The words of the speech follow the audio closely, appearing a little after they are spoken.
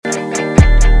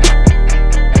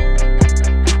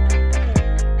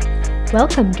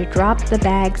Welcome to Drop the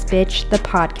Bags, Bitch, the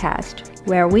podcast,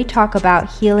 where we talk about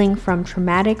healing from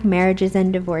traumatic marriages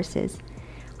and divorces.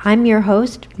 I'm your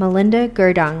host, Melinda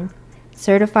Gerdung,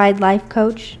 certified life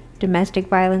coach, domestic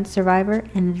violence survivor,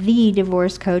 and the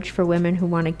divorce coach for women who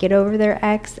want to get over their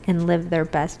ex and live their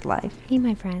best life. Hey,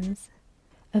 my friends.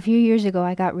 A few years ago,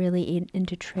 I got really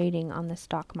into trading on the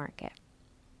stock market.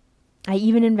 I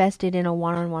even invested in a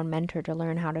one-on-one mentor to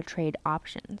learn how to trade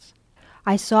options.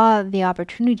 I saw the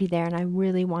opportunity there and I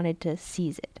really wanted to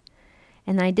seize it.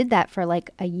 And I did that for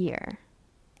like a year.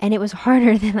 And it was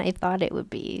harder than I thought it would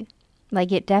be.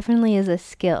 Like, it definitely is a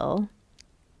skill.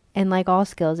 And like all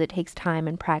skills, it takes time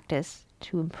and practice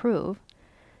to improve.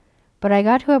 But I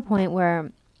got to a point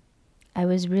where I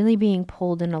was really being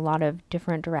pulled in a lot of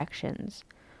different directions.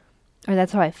 Or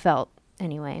that's how I felt,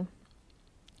 anyway.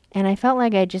 And I felt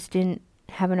like I just didn't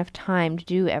have enough time to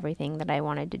do everything that I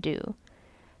wanted to do.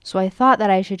 So I thought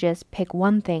that I should just pick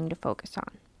one thing to focus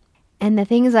on. And the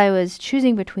things I was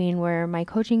choosing between were my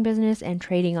coaching business and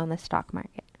trading on the stock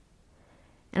market.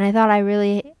 And I thought I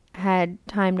really had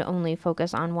time to only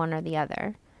focus on one or the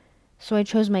other. So I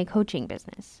chose my coaching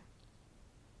business.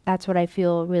 That's what I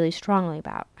feel really strongly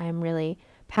about. I'm really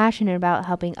passionate about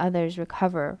helping others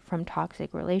recover from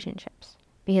toxic relationships.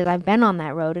 Because I've been on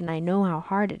that road and I know how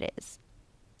hard it is.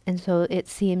 And so it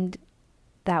seemed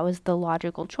that was the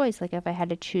logical choice. Like, if I had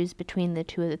to choose between the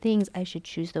two of the things, I should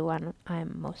choose the one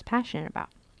I'm most passionate about.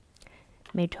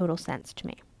 It made total sense to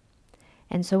me.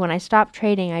 And so when I stopped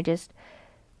trading, I just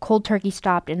cold turkey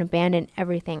stopped and abandoned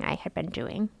everything I had been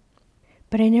doing.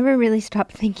 But I never really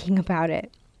stopped thinking about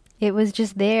it. It was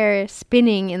just there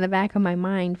spinning in the back of my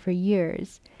mind for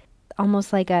years.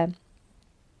 Almost like that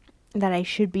I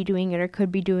should be doing it or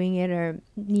could be doing it or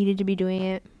needed to be doing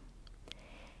it.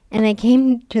 And I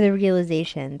came to the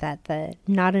realization that the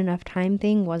not enough time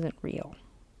thing wasn't real.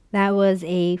 That was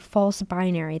a false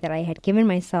binary that I had given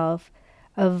myself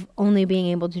of only being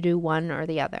able to do one or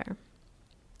the other.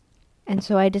 And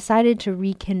so I decided to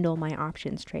rekindle my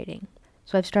options trading.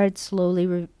 So I've started slowly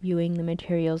reviewing the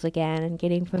materials again and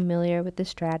getting familiar with the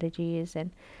strategies.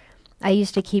 And I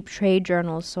used to keep trade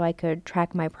journals so I could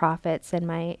track my profits and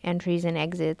my entries and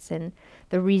exits and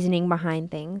the reasoning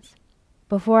behind things.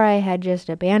 Before I had just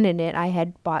abandoned it, I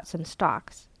had bought some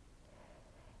stocks.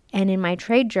 And in my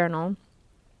trade journal,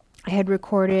 I had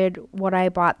recorded what I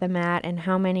bought them at and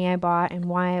how many I bought and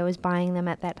why I was buying them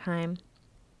at that time.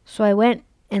 So I went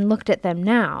and looked at them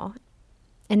now.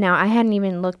 And now I hadn't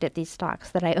even looked at these stocks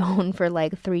that I own for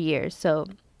like 3 years. So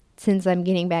since I'm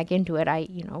getting back into it, I,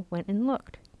 went and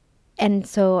looked. And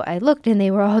so I looked and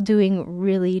they were all doing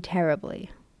really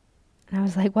terribly. And I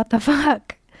was like, what the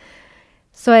fuck?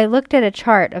 So I looked at a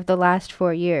chart of the last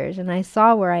 4 years and I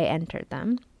saw where I entered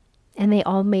them, and they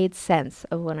all made sense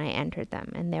of when I entered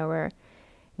them. And there were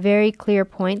very clear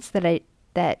points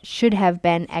that should have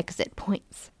been exit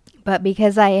points. But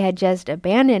because I had just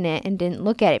abandoned it and didn't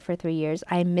look at it for 3 years,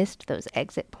 I missed those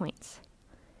exit points.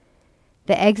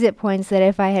 The exit points that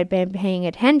if I had been paying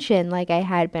attention like I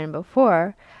had been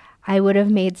before, I would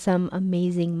have made some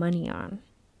amazing money on.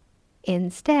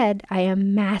 Instead, I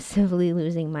am massively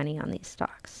losing money on these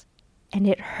stocks. And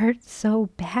it hurts so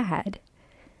bad.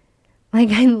 Like,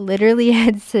 I literally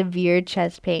had severe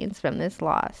chest pains from this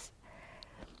loss.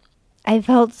 I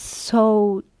felt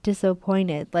so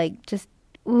disappointed. Like, just,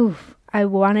 oof. I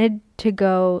wanted to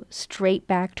go straight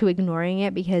back to ignoring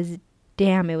it because,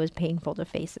 damn, it was painful to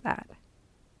face that.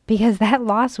 Because that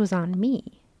loss was on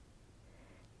me.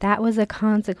 That was a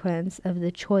consequence of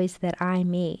the choice that I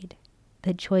made.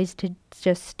 The choice to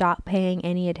just stop paying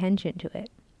any attention to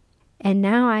it. And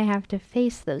now I have to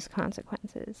face those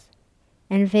consequences.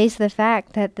 And face the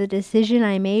fact that the decision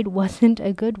I made wasn't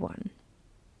a good one.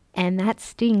 And that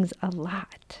stings a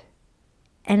lot.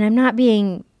 And I'm not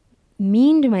being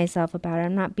mean to myself about it.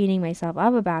 I'm not beating myself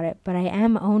up about it. But I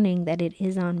am owning that it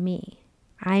is on me.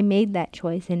 I made that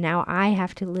choice and now I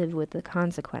have to live with the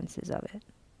consequences of it.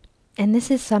 And this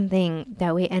is something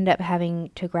that we end up having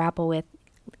to grapple with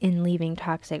in leaving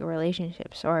toxic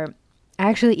relationships, or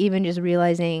actually even just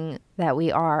realizing that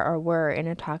we are or were in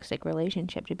a toxic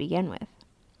relationship to begin with.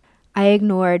 I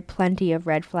ignored plenty of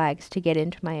red flags to get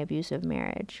into my abusive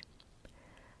marriage.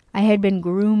 I had been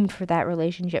groomed for that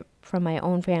relationship from my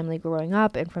own family growing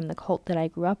up and from the cult that I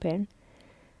grew up in,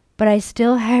 but I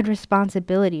still had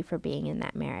responsibility for being in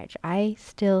that marriage. I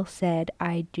still said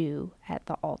I do at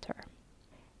the altar.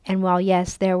 And while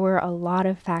yes, there were a lot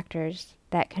of factors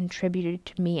that contributed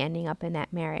to me ending up in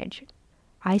that marriage,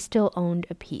 I still owned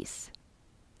a piece.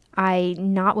 I,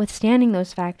 notwithstanding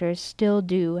those factors, still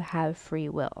do have free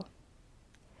will.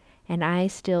 And I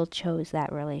still chose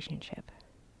that relationship.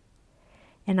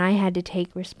 And I had to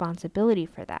take responsibility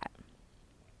for that.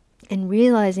 And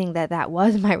realizing that that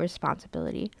was my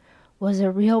responsibility was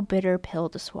a real bitter pill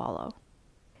to swallow.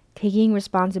 Taking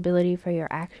responsibility for your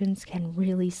actions can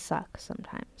really suck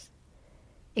sometimes.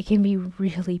 It can be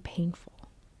really painful.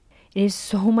 It is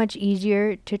so much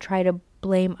easier to try to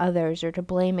blame others or to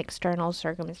blame external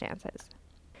circumstances.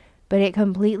 But it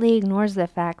completely ignores the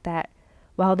fact that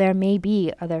while there may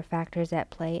be other factors at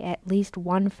play, at least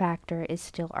one factor is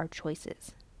still our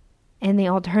choices. And the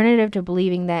alternative to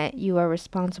believing that you are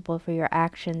responsible for your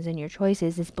actions and your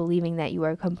choices is believing that you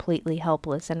are completely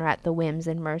helpless and are at the whims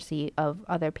and mercy of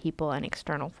other people and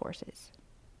external forces.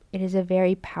 It is a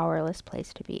very powerless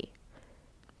place to be.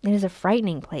 It is a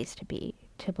frightening place to be,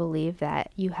 to believe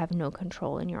that you have no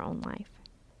control in your own life.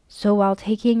 So while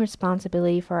taking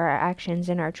responsibility for our actions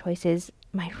and our choices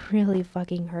might really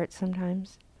fucking hurt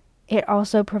sometimes, it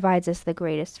also provides us the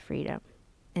greatest freedom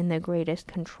and the greatest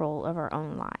control of our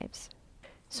own lives.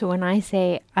 So when I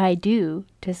say I do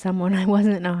to someone I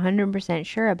wasn't 100%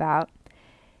 sure about,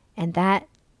 and that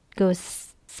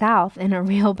goes south in a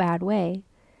real bad way,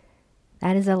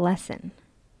 that is a lesson.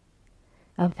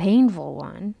 A painful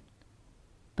one,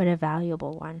 but a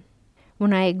valuable one.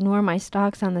 When I ignore my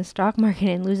stocks on the stock market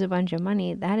and lose a bunch of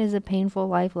money, that is a painful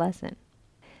life lesson.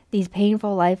 These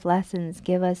painful life lessons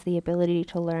give us the ability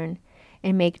to learn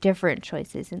and make different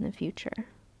choices in the future.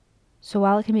 So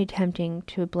while it can be tempting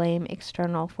to blame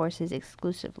external forces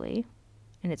exclusively,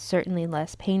 and it's certainly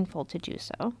less painful to do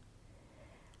so,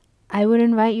 I would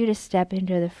invite you to step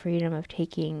into the freedom of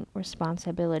taking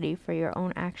responsibility for your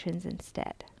own actions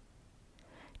instead.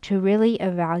 To really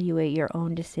evaluate your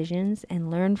own decisions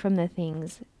and learn from the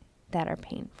things that are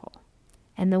painful.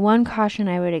 And the one caution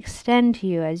I would extend to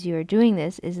you as you are doing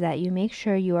this is that you make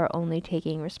sure you are only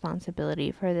taking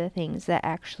responsibility for the things that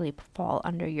actually fall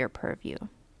under your purview.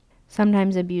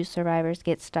 Sometimes abuse survivors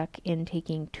get stuck in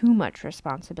taking too much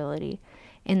responsibility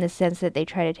in the sense that they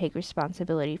try to take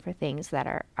responsibility for things that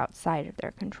are outside of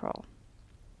their control.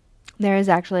 There is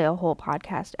actually a whole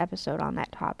podcast episode on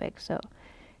that topic, so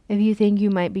if you think you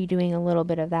might be doing a little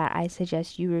bit of that, I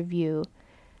suggest you review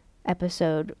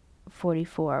episode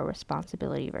 44,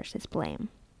 Responsibility versus Blame.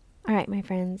 All right, my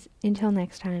friends, until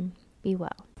next time, be well.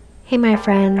 Hey, my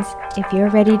friends, if you're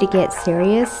ready to get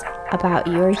serious about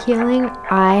your healing,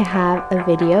 I have a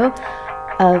video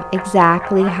of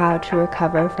exactly how to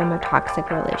recover from a toxic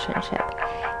relationship.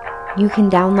 You can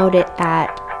download it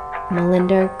at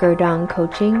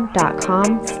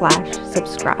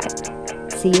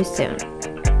melindagurdongcoaching.com/subscribe. See you soon.